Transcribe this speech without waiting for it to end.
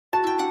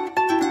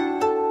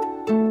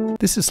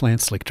This is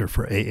Lance Lichter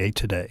for AA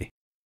Today.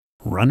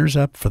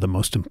 Runners-up for the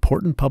most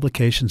important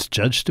publications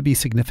judged to be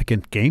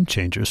significant game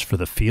changers for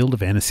the field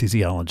of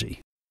anesthesiology.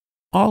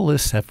 All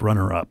lists have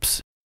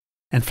runner-ups.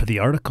 And for the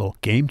article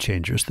Game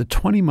Changers, the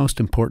 20 most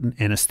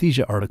important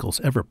anesthesia articles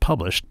ever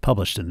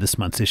published in this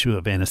month's issue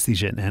of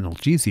Anesthesia and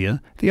Analgesia,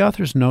 the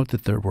authors note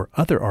that there were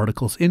other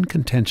articles in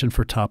contention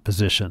for top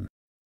position.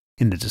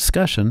 In the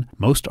discussion,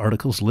 most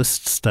articles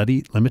list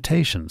study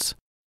limitations.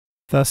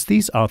 Thus,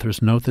 these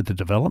authors note that the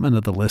development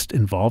of the list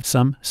involved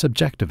some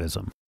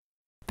subjectivism.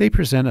 They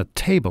present a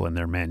table in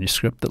their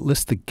manuscript that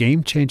lists the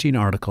game-changing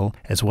article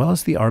as well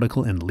as the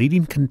article in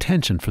leading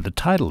contention for the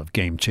title of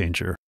Game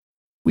Changer.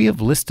 We have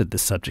listed the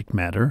subject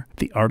matter,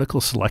 the article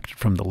selected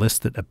from the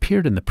list that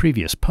appeared in the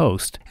previous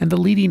post, and the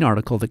leading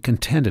article that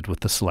contended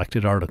with the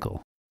selected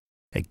article.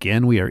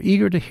 Again, we are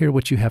eager to hear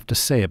what you have to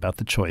say about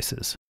the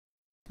choices.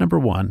 Number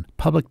 1.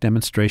 Public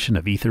demonstration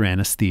of ether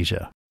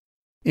anesthesia.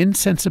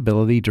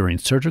 Insensibility during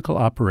surgical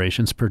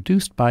operations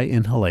produced by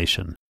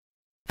inhalation.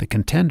 The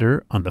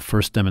contender on the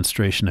first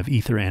demonstration of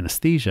ether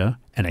anesthesia,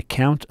 an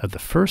account of the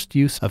first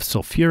use of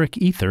sulfuric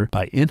ether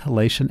by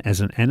inhalation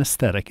as an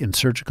anesthetic in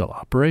surgical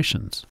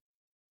operations.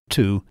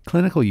 2.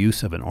 Clinical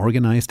use of an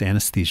organized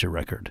anesthesia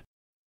record.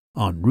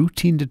 On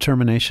routine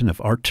determination of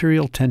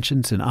arterial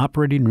tensions in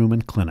operating room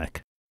and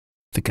clinic.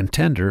 The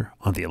contender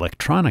on the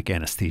electronic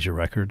anesthesia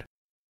record.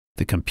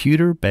 The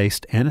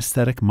computer-based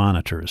anesthetic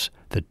monitors,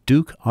 the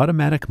Duke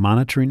Automatic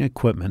Monitoring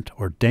Equipment,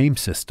 or DAME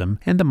system,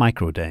 and the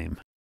MicroDAME.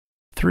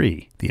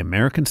 3. The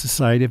American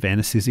Society of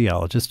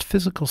Anesthesiologists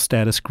Physical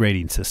Status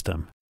Grading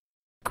System.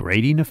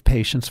 Grading of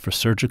patients for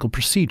surgical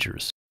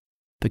procedures.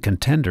 The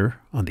contender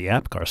on the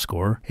APGAR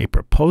score, a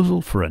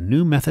proposal for a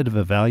new method of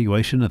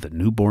evaluation of the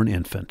newborn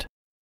infant.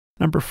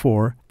 Number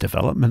 4.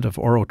 Development of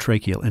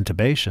orotracheal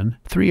intubation,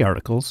 3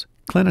 articles.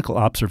 Clinical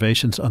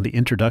observations on the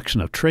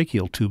introduction of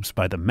tracheal tubes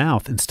by the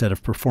mouth instead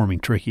of performing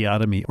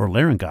tracheotomy or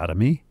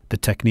laryngotomy, the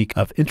technique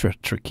of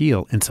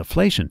intratracheal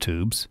insufflation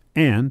tubes,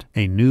 and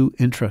a new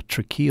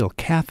intratracheal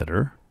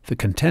catheter, the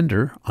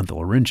contender on the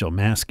laryngeal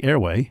mask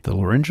airway, the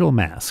laryngeal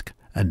mask,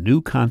 a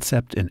new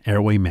concept in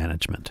airway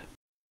management.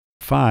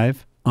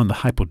 5. On the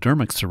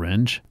hypodermic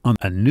syringe, on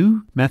a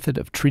new method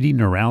of treating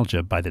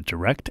neuralgia by the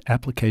direct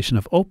application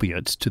of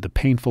opioids to the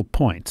painful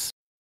points.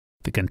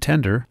 The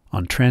contender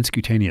on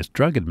transcutaneous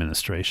drug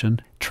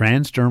administration,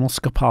 transdermal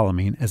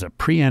scopolamine as a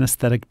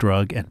pre-anesthetic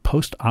drug and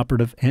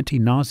post-operative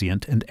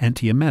anti-nauseant and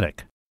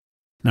antiemetic.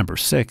 Number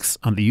 6,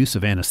 on the use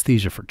of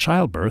anesthesia for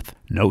childbirth,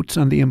 notes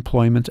on the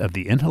employment of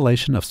the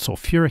inhalation of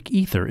sulfuric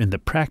ether in the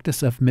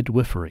practice of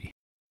midwifery.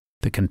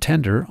 The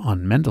contender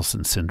on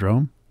Mendelssohn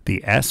syndrome,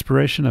 the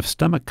aspiration of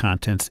stomach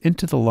contents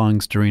into the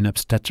lungs during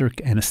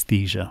obstetric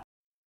anesthesia.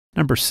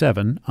 Number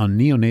 7, on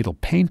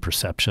neonatal pain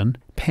perception,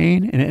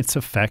 pain and its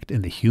effect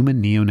in the human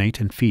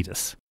neonate and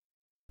fetus.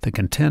 The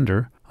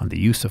contender on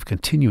the use of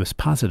continuous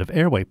positive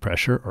airway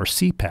pressure, or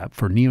CPAP,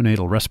 for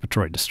neonatal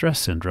respiratory distress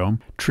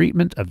syndrome,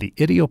 treatment of the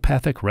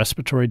idiopathic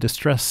respiratory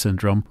distress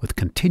syndrome with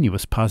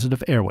continuous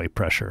positive airway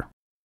pressure.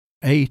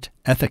 8.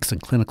 Ethics in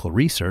clinical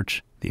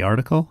research, the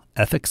article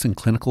Ethics in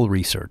Clinical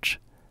Research.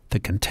 The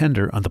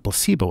contender on the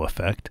placebo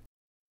effect,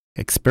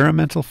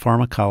 experimental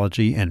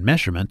pharmacology and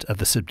measurement of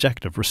the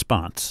subjective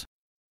response.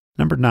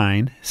 Number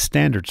 9,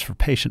 standards for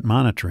patient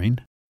monitoring.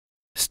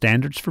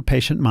 Standards for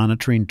patient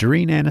monitoring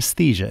during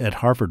anesthesia at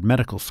Harvard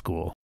Medical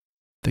School.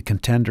 The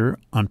contender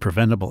on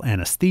preventable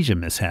anesthesia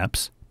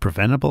mishaps, a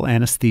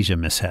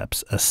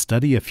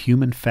study of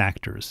human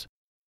factors.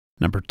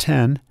 Number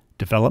 10,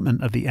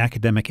 development of the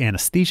academic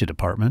anesthesia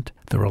department,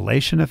 the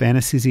relation of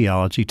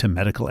anesthesiology to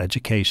medical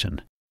education.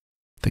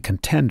 The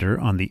contender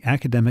on the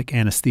academic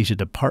anesthesia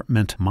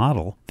department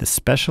model, the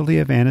specialty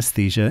of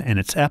anesthesia and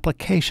its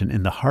application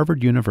in the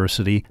Harvard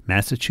University,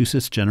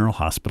 Massachusetts General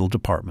Hospital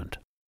Department.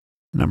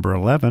 Number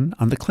 11,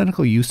 on the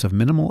clinical use of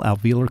minimal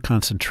alveolar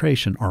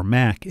concentration, or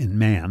MAC, in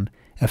man,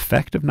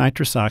 effect of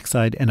nitrous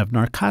oxide and of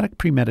narcotic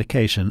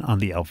premedication on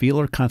the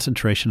alveolar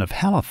concentration of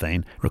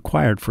halothane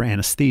required for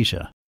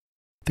anesthesia.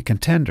 The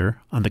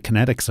contender on the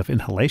kinetics of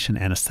inhalation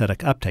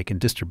anesthetic uptake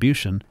and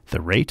distribution, the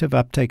rate of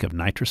uptake of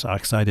nitrous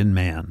oxide in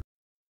man.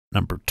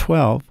 Number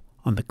 12,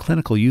 on the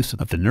clinical use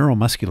of the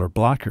neuromuscular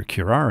blocker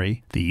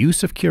curare, the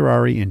use of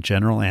curare in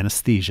general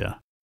anesthesia.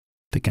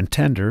 The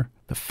contender,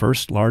 the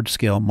first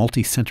large-scale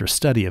multi-center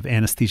study of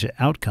anesthesia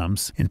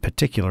outcomes, in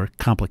particular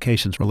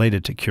complications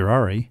related to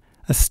curare,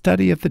 a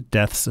study of the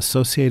deaths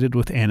associated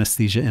with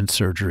anesthesia and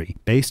surgery,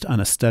 based on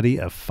a study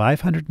of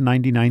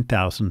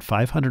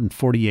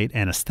 599,548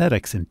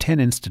 anesthetics in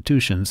 10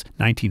 institutions,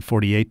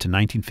 1948 to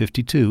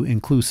 1952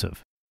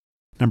 inclusive.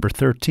 Number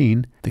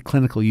 13, the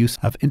clinical use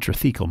of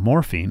intrathecal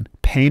morphine,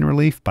 pain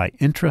relief by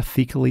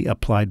intrathecally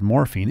applied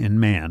morphine in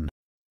man.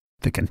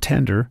 The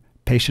contender,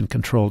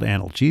 patient-controlled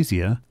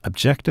analgesia,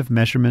 objective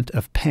measurement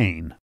of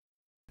pain.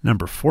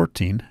 Number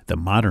 14, the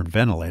modern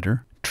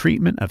ventilator,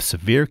 treatment of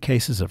severe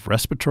cases of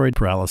respiratory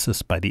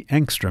paralysis by the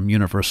Engstrom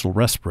universal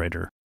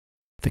respirator.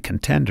 The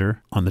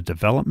contender on the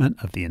development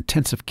of the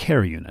intensive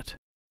care unit.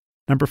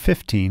 Number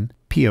 15,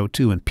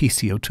 PO2 and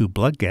PCO2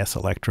 blood gas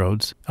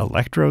electrodes,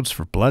 electrodes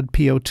for blood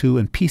PO2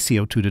 and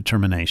PCO2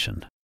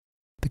 determination.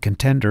 The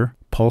contender,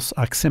 pulse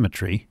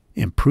oximetry,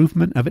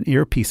 improvement of an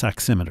earpiece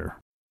oximeter.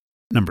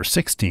 Number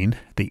 16,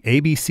 the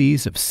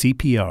ABCs of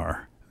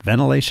CPR,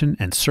 ventilation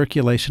and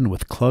circulation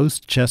with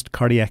closed chest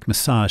cardiac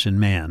massage in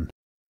man.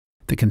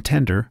 The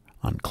contender,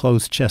 on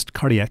closed chest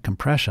cardiac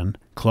compression,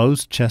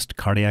 closed chest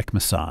cardiac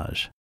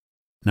massage.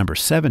 Number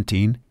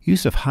 17,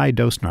 use of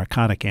high-dose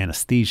narcotic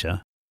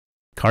anesthesia,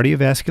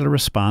 cardiovascular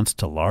response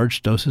to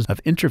large doses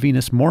of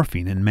intravenous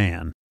morphine in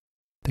man.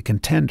 The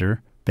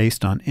contender,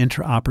 based on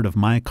intraoperative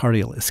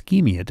myocardial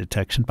ischemia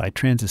detection by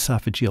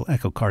transesophageal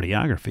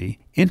echocardiography,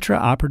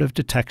 intraoperative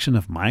detection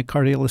of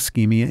myocardial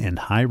ischemia in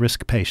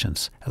high-risk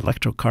patients,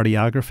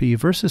 electrocardiography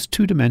versus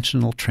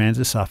two-dimensional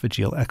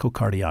transesophageal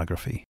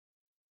echocardiography.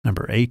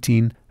 Number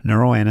 18,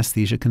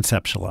 neuroanesthesia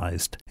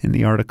conceptualized. In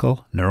the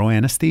article,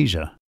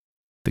 Neuroanesthesia.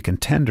 The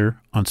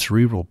contender, on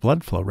cerebral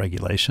blood flow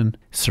regulation,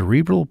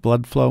 cerebral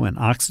blood flow and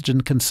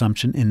oxygen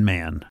consumption in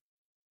man.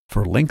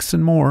 For links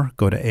and more,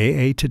 go to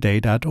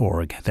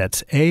aatoday.org.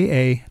 That's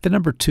AA, the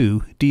number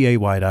 2,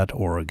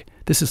 day.org.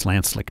 This is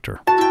Lance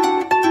Lichter.